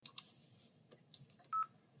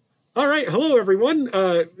All right. Hello, everyone.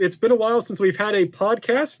 It's been a while since we've had a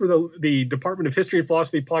podcast for the Department of History and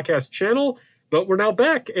Philosophy podcast channel, but we're now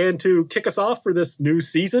back. And to kick us off for this new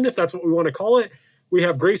season, if that's what we want to call it, we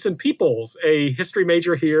have Grayson Peoples, a history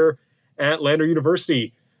major here at Lander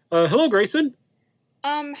University. Hello, Grayson.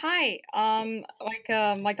 Hi.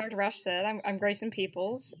 Like Dr. Rush said, I'm Grayson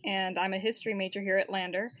Peoples, and I'm a history major here at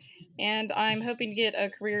Lander, and I'm hoping to get a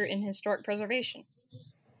career in historic preservation.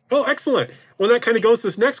 Oh, excellent. Well, that kind of goes to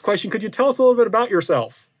this next question. Could you tell us a little bit about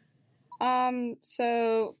yourself? Like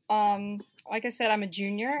I said, I'm a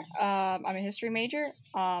junior. I'm a history major.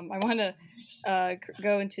 I want to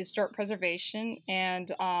go into historic preservation,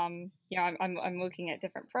 and I'm looking at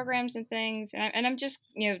different programs and things, and I'm just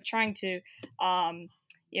trying to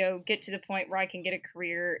get to the point where I can get a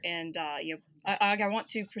career, and I want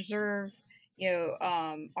to preserve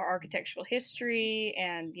our architectural history,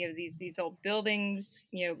 and these old buildings,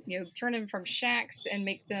 turn them from shacks and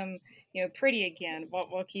make them pretty again,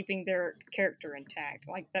 while keeping their character intact.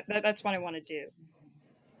 Like that's what I want to do.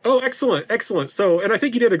 Oh, excellent, excellent. So, and I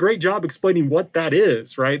think you did a great job explaining what that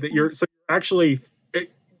is, right? That Mhm. you're actually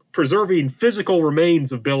preserving physical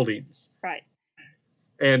remains of buildings. Right.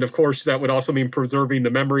 And of course, that would also mean preserving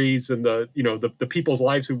the memories and the people's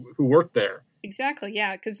lives who worked there. Exactly,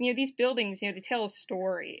 yeah, because these buildings, they tell a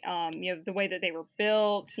story. The way that they were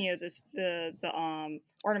built, this the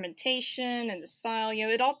ornamentation and the style.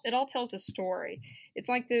 It all tells a story. It's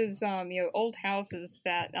like those old houses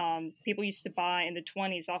that people used to buy in the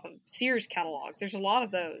 20s off of Sears catalogs. There's a lot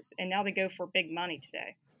of those, and now they go for big money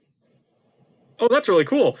today. Oh, that's really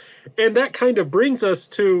cool. And that kind of brings us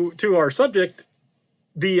to our subject.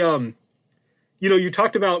 The you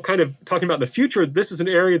talked about kind of talking about the future. This is an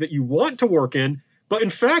area that you want to work in, but in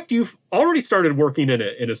fact, you've already started working in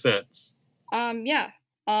it in a sense. Yeah.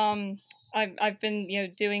 Um, I've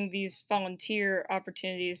been doing these volunteer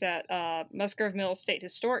opportunities at Musgrove Mill State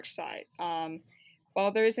Historic Site.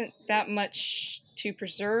 While there isn't that much to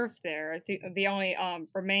preserve there, I think the only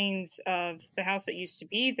remains of the house that used to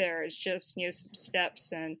be there is just some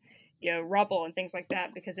steps and rubble and things like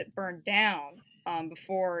that, because it burned down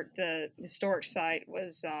before the historic site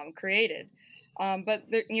was created. But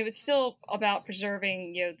there, it's still about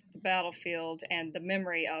preserving the battlefield and the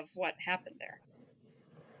memory of what happened there.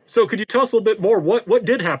 So, could you tell us a little bit more? What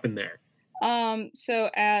did happen there? So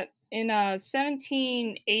at in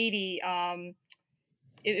 1780,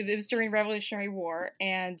 it was during Revolutionary War,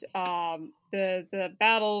 and the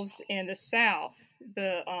battles in the South,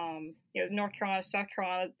 the North Carolina, South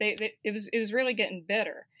Carolina, it was really getting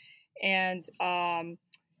bitter, and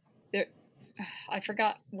there, I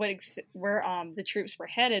forgot where the troops were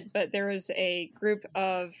headed, but there was a group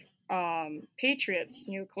of patriots,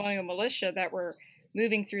 colonial militia, that were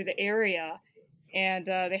moving through the area, and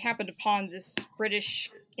they happened upon this British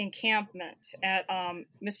encampment at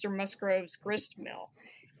Mr. Musgrove's grist mill,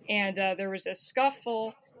 and there was a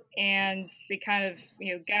scuffle, and they kind of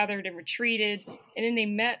gathered and retreated, and then they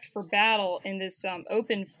met for battle in this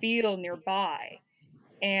open field nearby,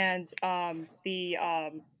 and the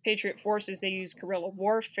Patriot forces, they used guerrilla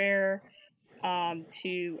warfare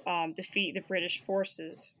to defeat the British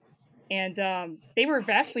forces. And they were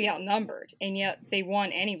vastly outnumbered, and yet they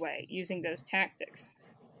won anyway using those tactics.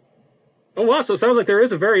 Oh, wow! So it sounds like there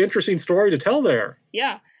is a very interesting story to tell there.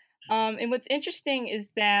 Yeah. And what's interesting is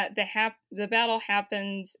that the battle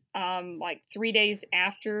happened like 3 days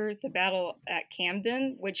after the battle at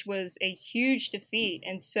Camden, which was a huge defeat.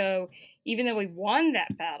 And so, even though we won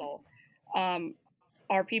that battle, um,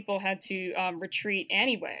 our people had to retreat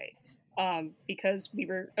anyway, because we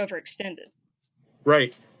were overextended.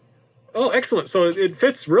 Right. Oh, excellent. So it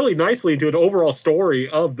fits really nicely into an overall story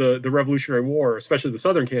of the Revolutionary War, especially the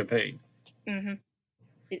Southern campaign. Hmm. It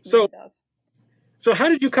really So, does. so how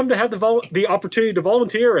did you come to have the opportunity to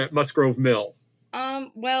volunteer at Musgrove Mill?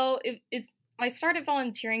 Well, I started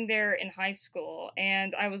volunteering there in high school,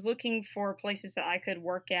 and I was looking for places that I could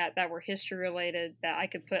work at that were history related, that I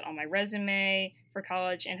could put on my resume for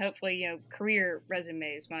college, and hopefully, career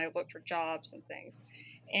resumes when I look for jobs and things.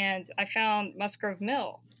 And I found Musgrove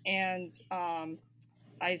Mill, and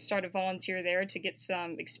I started volunteer there to get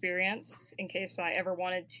some experience in case I ever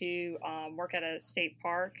wanted to work at a state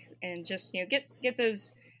park, and just get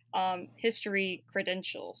those history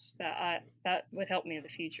credentials that would help me in the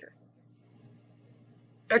future.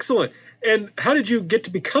 Excellent. And how did you get to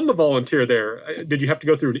become a volunteer there? Did you have to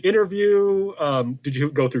go through an interview? Did you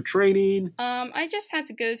go through training? I just had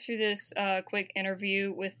to go through this quick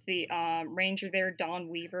interview with the ranger there, Dawn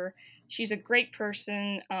Weaver. She's a great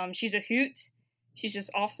person. She's a hoot. She's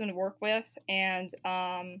just awesome to work with, and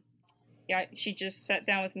yeah, she just sat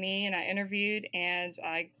down with me and I interviewed, and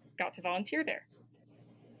I got to volunteer there.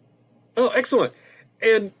 Oh, excellent.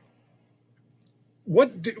 And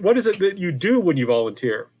what is it that you do when you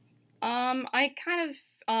volunteer? I kind of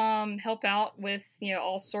help out with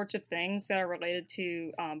all sorts of things that are related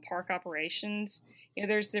to park operations.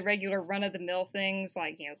 There's the regular run of the mill things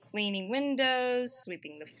like cleaning windows,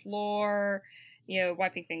 sweeping the floor,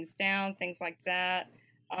 wiping things down, things like that.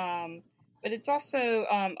 But it's also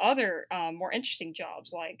other more interesting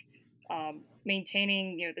jobs like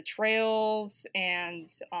maintaining the trails and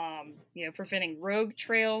preventing rogue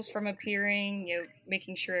trails from appearing.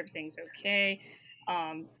 Making sure everything's okay.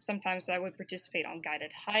 Sometimes I would participate on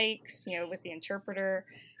guided hikes, with the interpreter.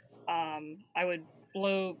 I would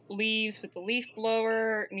blow leaves with the leaf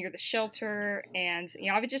blower near the shelter, and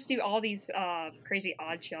I would just do all these crazy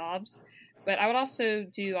odd jobs. But I would also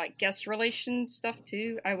do like guest relations stuff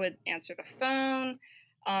too. I would answer the phone,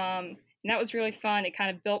 and that was really fun. It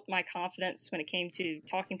kind of built my confidence when it came to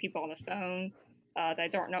talking to people on the phone that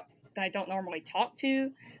I don't normally talk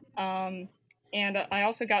to. And I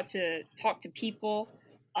also got to talk to people.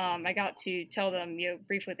 I got to tell them,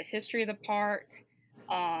 briefly the history of the park.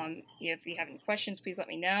 If you have any questions, please let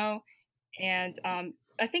me know. And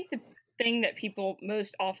I think the thing that people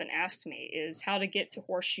most often ask me is how to get to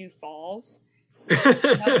Horseshoe Falls.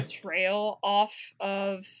 Another trail off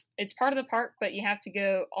of, it's part of the park, but you have to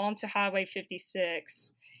go onto Highway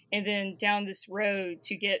 56 and then down this road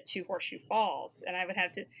to get to Horseshoe Falls. And I would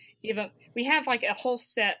have to we have like a whole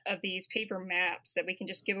set of these paper maps that we can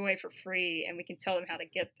just give away for free, and we can tell them how to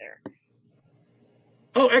get there.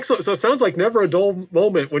 Oh, excellent. So it sounds like never a dull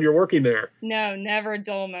moment when you're working there. No, never a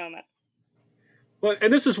dull moment. Well,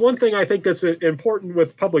 and this is one thing I think that's important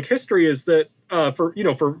with public history is that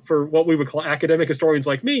for what we would call academic historians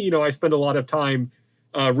like me, I spend a lot of time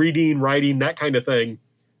reading, writing, that kind of thing.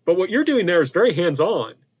 But what you're doing there is very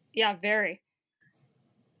hands-on. Yeah, very.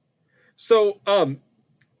 So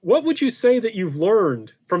what would you say that you've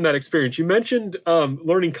learned from that experience? You mentioned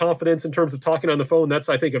learning confidence in terms of talking on the phone. That's,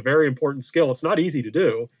 I think, a very important skill. It's not easy to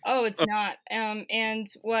do. Oh, it's not. And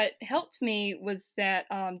what helped me was that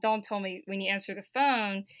Dawn told me when you answer the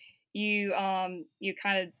phone, you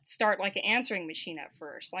kind of start like an answering machine at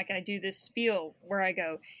first. Like I do this spiel where I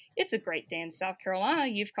go, "It's a great day in South Carolina.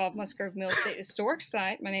 You've called Musgrove Mill State Historic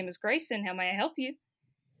Site. My name is Grayson. How may I help you?"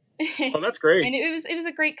 Oh, that's great. And it was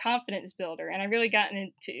a great confidence builder, and I really gotten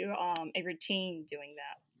into a routine doing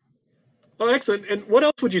that. Oh, excellent. And what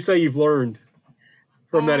else would you say you've learned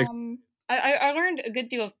from that experience? I learned a good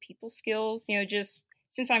deal of people skills. Just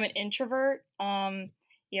since I'm an introvert, I'm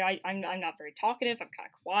not very talkative. I'm kind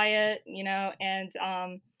of quiet, and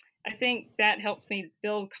I think that helped me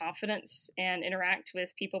build confidence and interact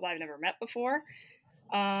with people that I've never met before.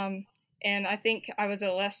 And I think I was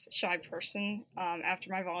a less shy person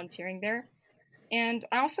after my volunteering there. And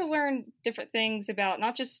I also learned different things about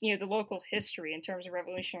not just, the local history in terms of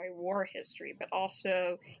Revolutionary War history, but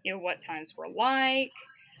also, what times were like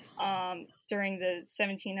during the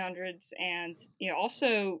 1700s, and,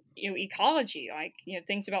 also, ecology, like,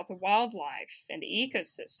 things about the wildlife and the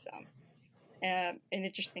ecosystem and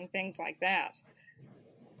interesting things like that.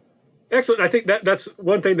 Excellent. I think that's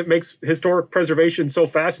one thing that makes historic preservation so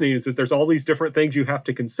fascinating is that there's all these different things you have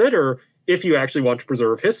to consider if you actually want to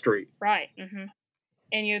preserve history. Right. Mm-hmm.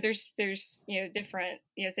 And there's different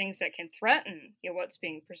things that can threaten what's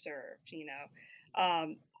being preserved.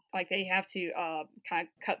 Like they have to kind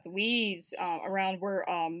of cut the weeds around where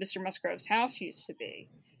Mr. Musgrove's house used to be,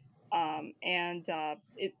 and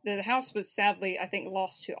the house was sadly, I think,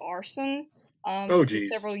 lost to arson.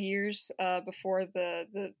 Several years before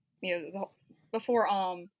before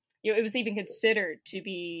it was even considered to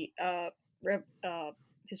be a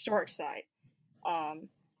historic site.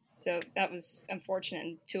 So that was unfortunate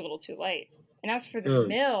and too little too late. And as for the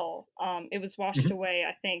mill, it was washed away,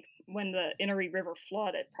 I think, when the Inari River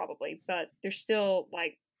flooded, probably. But they're still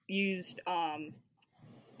like used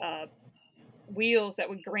wheels that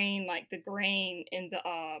would grain like the grain in the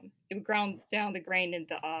it would ground down the grain in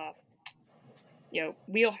the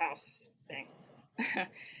wheelhouse thing.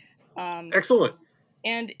 Excellent.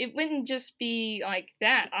 And it wouldn't just be like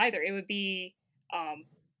that either. It would be,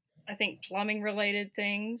 I think, plumbing related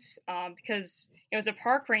things because as a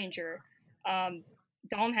park ranger,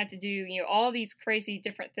 Dawn had to do all these crazy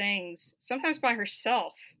different things, sometimes by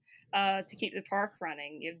herself, to keep the park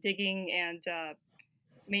running. Digging and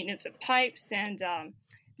maintenance of pipes, and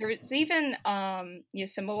there was even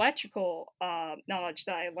some electrical knowledge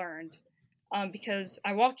that I learned because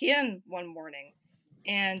I walk in one morning.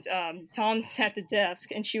 And Dawn's at the desk,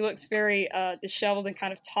 and she looks very disheveled and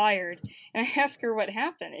kind of tired. And I asked her what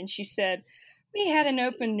happened, and she said, "We had an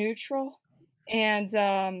open neutral,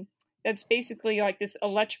 and that's basically like this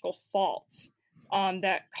electrical fault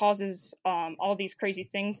that causes all these crazy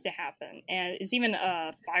things to happen, and is even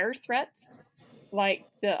a fire threat. Like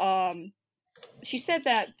she said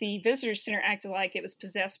that the visitor center acted like it was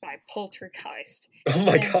possessed by a poltergeist. Oh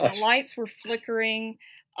my And gosh. the lights were flickering.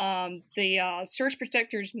 The surge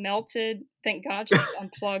protectors melted. Thank God she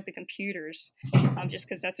unplugged the computers, just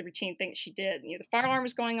because that's a routine thing that she did. The fire alarm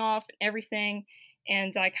was going off and everything,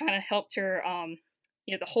 and I kind of helped her.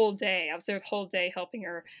 The whole day. I was there the whole day helping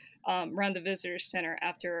her run the visitor center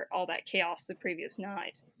after all that chaos the previous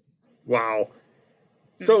night. Wow.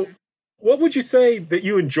 So, what would you say that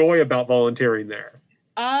you enjoy about volunteering there?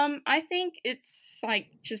 I think it's like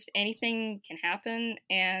just anything can happen,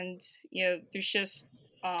 and there's just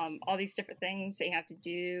all these different things that you have to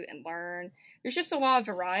do and learn. There's just a lot of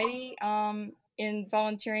variety in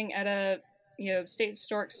volunteering at a state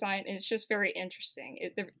historic site, and it's just very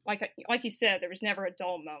interesting. Like you said, there was never a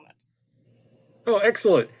dull moment. Oh,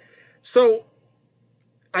 excellent. So,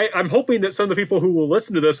 I'm hoping that some of the people who will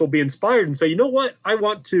listen to this will be inspired and say, you know what, I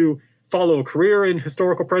want to follow a career in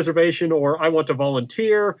historical preservation, or I want to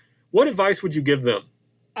volunteer. What advice would you give them?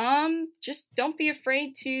 Just don't be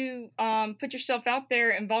afraid to put yourself out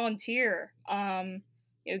there and volunteer.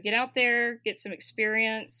 Get out there, get some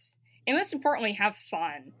experience, and most importantly, have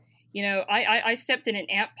fun. I stepped in an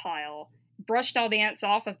ant pile, brushed all the ants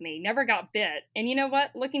off of me, never got bit, and you know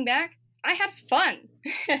what? Looking back, I had fun.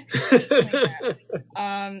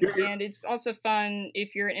 And it's also fun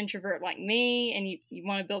if you're an introvert like me and you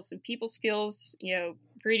want to build some people skills,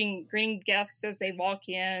 greeting guests as they walk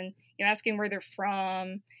in, asking where they're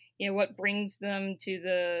from, what brings them to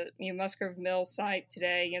the Musgrove Mill site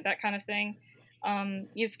today, that kind of thing.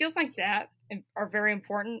 Skills like that are very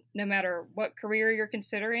important no matter what career you're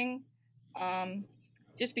considering.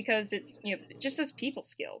 Just because it's, just those people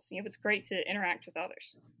skills, it's great to interact with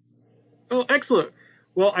others. Oh, excellent.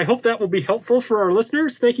 Well, I hope that will be helpful for our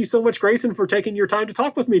listeners. Thank you so much, Grayson, for taking your time to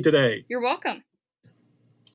talk with me today. You're welcome.